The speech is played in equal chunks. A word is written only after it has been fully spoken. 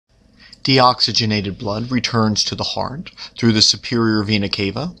Deoxygenated blood returns to the heart through the superior vena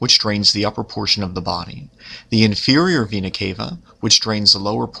cava, which drains the upper portion of the body, the inferior vena cava, which drains the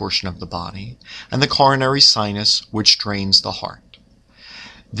lower portion of the body, and the coronary sinus, which drains the heart.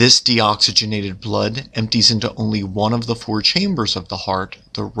 This deoxygenated blood empties into only one of the four chambers of the heart,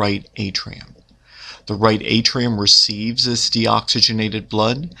 the right atrium. The right atrium receives this deoxygenated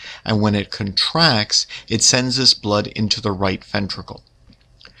blood, and when it contracts, it sends this blood into the right ventricle.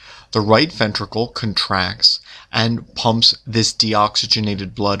 The right ventricle contracts and pumps this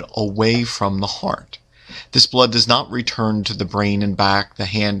deoxygenated blood away from the heart. This blood does not return to the brain and back, the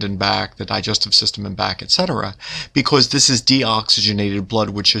hand and back, the digestive system and back, etc., because this is deoxygenated blood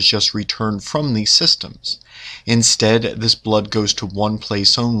which has just returned from these systems. Instead, this blood goes to one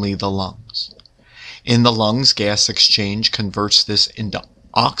place only, the lungs. In the lungs, gas exchange converts this into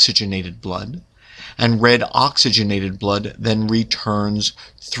oxygenated blood, and red oxygenated blood then returns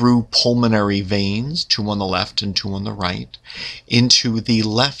through pulmonary veins, two on the left and two on the right, into the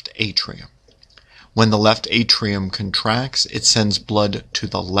left atrium. When the left atrium contracts, it sends blood to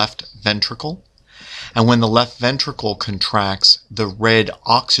the left ventricle, and when the left ventricle contracts, the red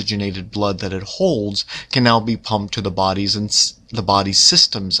oxygenated blood that it holds can now be pumped to the body's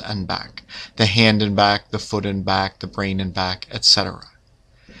systems and back, the hand and back, the foot and back, the brain and back, etc.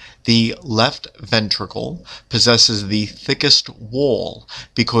 The left ventricle possesses the thickest wall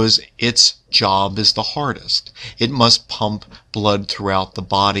because its job is the hardest. It must pump blood throughout the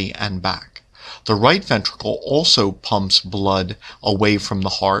body and back. The right ventricle also pumps blood away from the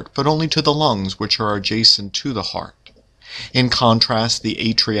heart, but only to the lungs, which are adjacent to the heart. In contrast, the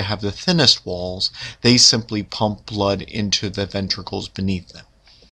atria have the thinnest walls. They simply pump blood into the ventricles beneath them.